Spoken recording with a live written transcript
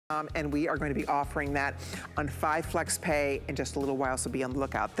And we are going to be offering that on 5 flex pay in just a little while, so be on the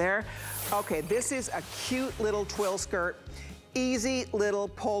lookout there. Okay, this is a cute little twill skirt. Easy little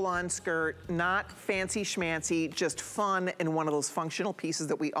pull-on skirt, not fancy schmancy, just fun and one of those functional pieces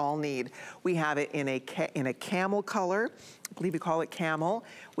that we all need. We have it in a camel color. I believe we call it camel.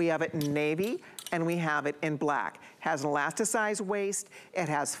 We have it in navy, and we have it in black. Has an elasticized waist. It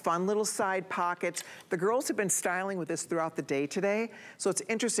has fun little side pockets. The girls have been styling with this throughout the day today, so it's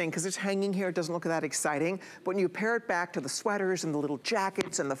interesting because it's hanging here. It doesn't look that exciting, but when you pair it back to the sweaters and the little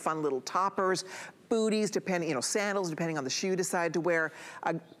jackets and the fun little toppers, booties, depending, you know, sandals, depending on the shoe you decide to wear,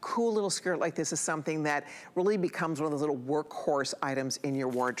 a cool little skirt like this is something that really becomes one of those little workhorse items in your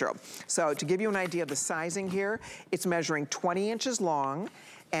wardrobe. So to give you an idea of the sizing here, it's measuring 20 inches long.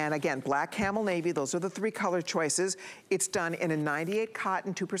 And again, black, camel, navy, those are the 3 color choices. It's done in a 98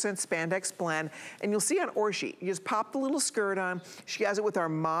 cotton, 2% spandex blend. And you'll see on Orshi, you just pop the little skirt on. She has it with our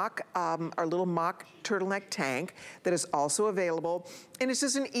little mock turtleneck tank that is also available. And it's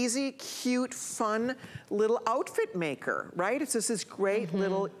just an easy, cute, fun little outfit maker, right? It's just this great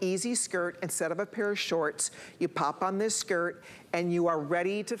little easy skirt instead of a pair of shorts. You pop on this skirt and you are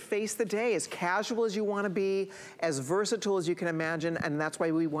ready to face the day as casual as you want to be, as versatile as you can imagine, and that's why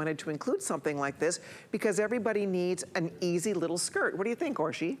we wanted to include something like this, because everybody needs an easy little skirt. What do you think,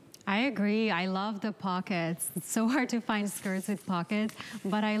 Orshi? I agree. I love the pockets. It's so hard to find skirts with pockets,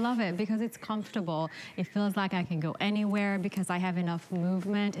 but I love it because it's comfortable. It feels like I can go anywhere because I have enough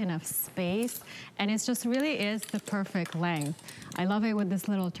movement, enough space, and it just really is the perfect length. I love it with this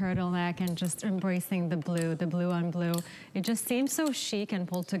little turtleneck and just embracing the blue on blue. It just seems so chic and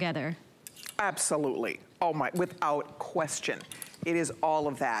pulled together. Absolutely. Oh my, without question. It is all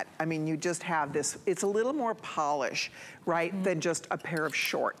of that. I mean, you just have this, it's a little more polish, right, than just a pair of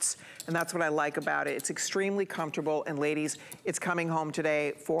shorts. And that's what I like about it. It's extremely comfortable, and ladies, it's coming home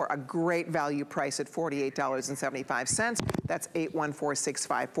today for a great value price at $48.75. That's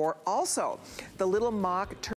 814654. Also, the little mock